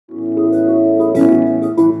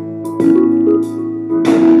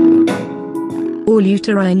All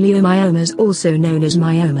uterine leiomyomas, also known as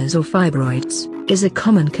myomas or fibroids, is a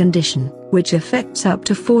common condition, which affects up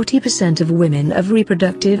to 40% of women of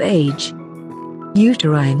reproductive age.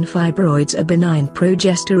 Uterine fibroids are benign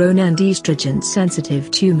progesterone and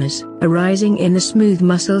estrogen-sensitive tumors, arising in the smooth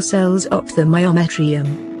muscle cells of the myometrium.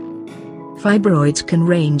 Fibroids can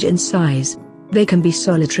range in size. They can be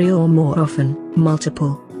solitary or, more often,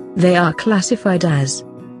 multiple. They are classified as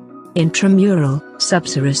intramural,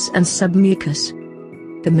 subserous and submucous.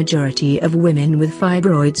 The majority of women with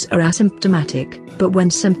fibroids are asymptomatic, but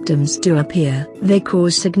when symptoms do appear, they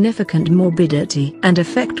cause significant morbidity and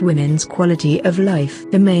affect women's quality of life.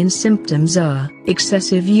 The main symptoms are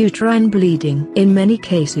excessive uterine bleeding, in many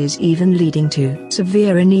cases even leading to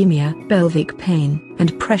severe anemia, pelvic pain,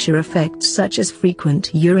 and pressure effects such as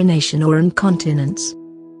frequent urination or incontinence.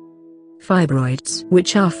 Fibroids,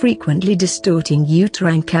 which are frequently distorting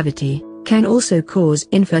uterine cavity, can also cause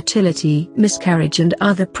infertility, miscarriage and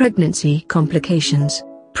other pregnancy complications.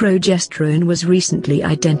 Progesterone was recently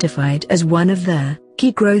identified as one of the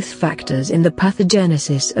key growth factors in the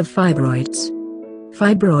pathogenesis of fibroids.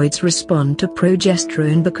 Fibroids respond to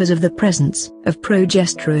progesterone because of the presence of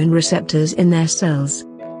progesterone receptors in their cells.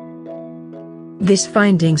 This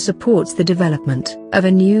finding supports the development of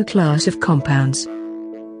a new class of compounds,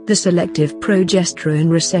 the selective progesterone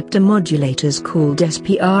receptor modulators called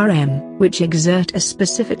SPRM, which exert a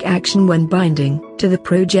specific action when binding to the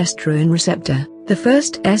progesterone receptor. The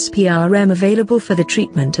first SPRM available for the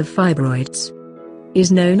treatment of fibroids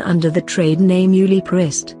is known under the trade name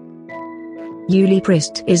Yuliprist.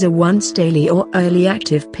 Yuliprist is a once-daily or early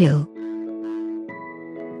active pill.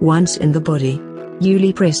 Once in the body,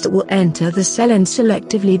 Yuliprist will enter the cell and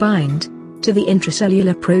selectively bind to the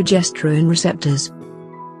intracellular progesterone receptors.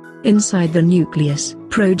 Inside the nucleus,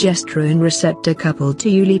 progesterone receptor coupled to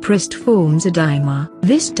Yuliprist forms a dimer.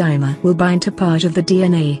 This dimer will bind to part of the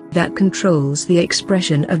DNA that controls the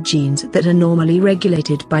expression of genes that are normally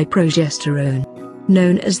regulated by progesterone,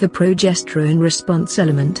 known as the progesterone response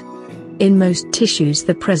element. In most tissues,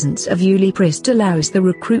 the presence of Yuliprist allows the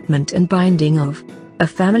recruitment and binding of a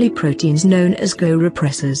family proteins known as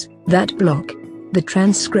co-repressors that block the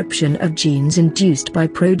transcription of genes induced by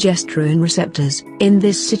progesterone receptors. In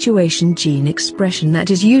this situation, gene expression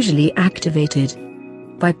that is usually activated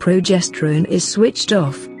by progesterone is switched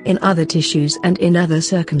off. In other tissues and in other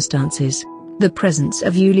circumstances, the presence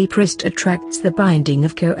of Yuliprist attracts the binding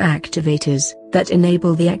of co-activators that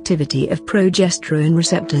enable the activity of progesterone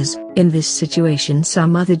receptors. In this situation,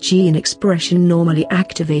 some other gene expression normally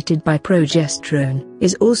activated by progesterone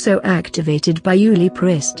is also activated by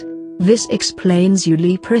Yuliprist. This explains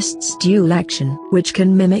Yuliprist's dual action, which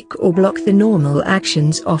can mimic or block the normal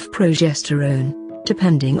actions of progesterone,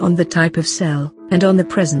 depending on the type of cell, and on the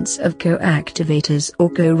presence of co-activators or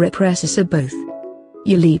co-repressors or both.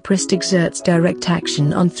 Yuliprist exerts direct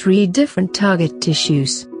action on 3 different target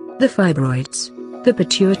tissues: the fibroids, the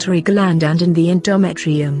pituitary gland and in the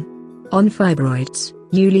endometrium. On fibroids,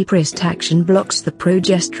 Yuliprist action blocks the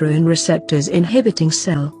progesterone receptors, inhibiting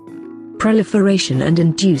cell proliferation and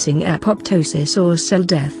inducing apoptosis or cell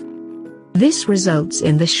death. This results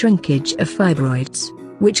in the shrinkage of fibroids,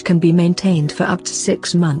 which can be maintained for up to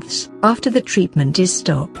 6 months. After the treatment is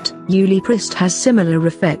stopped, Yuliprist has similar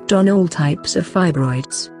effect on all types of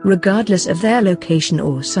fibroids, regardless of their location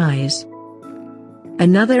or size.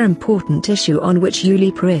 Another important tissue on which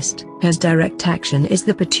Yuliprist has direct action is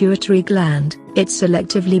the pituitary gland. It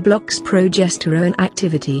selectively blocks progesterone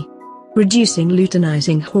activity, reducing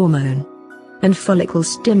luteinizing hormone and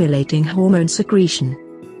follicle-stimulating hormone secretion,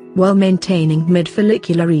 while maintaining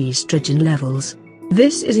mid-follicular estrogen levels.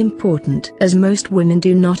 This is important as most women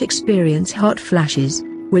do not experience hot flashes,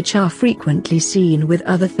 which are frequently seen with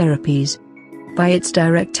other therapies. By its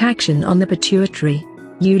direct action on the pituitary,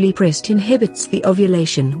 Yuliprist inhibits the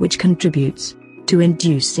ovulation, which contributes to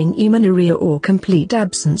inducing amenorrhea or complete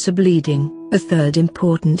absence of bleeding. A third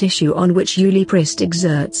important issue on which Yuliprist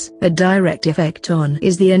exerts a direct effect on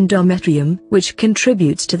is the endometrium, which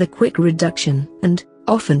contributes to the quick reduction and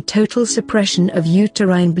often total suppression of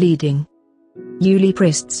uterine bleeding.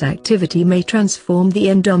 Yuliprist's activity may transform the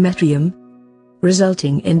endometrium,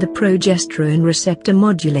 resulting in the progesterone receptor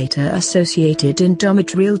modulator associated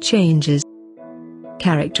endometrial changes,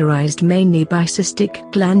 characterized mainly by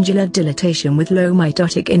cystic glandular dilatation with low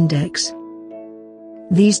mitotic index.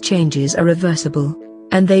 These changes are reversible,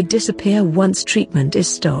 and they disappear once treatment is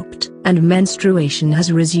stopped and menstruation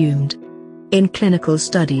has resumed. In clinical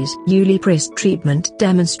studies, Yuliprist treatment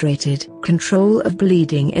demonstrated control of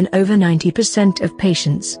bleeding in over 90% of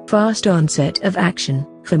patients. Fast onset of action.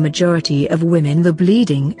 For majority of women, the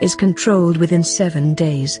bleeding is controlled within 7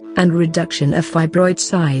 days, and reduction of fibroid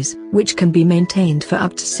size, which can be maintained for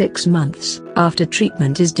up to 6 months after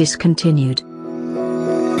treatment is discontinued.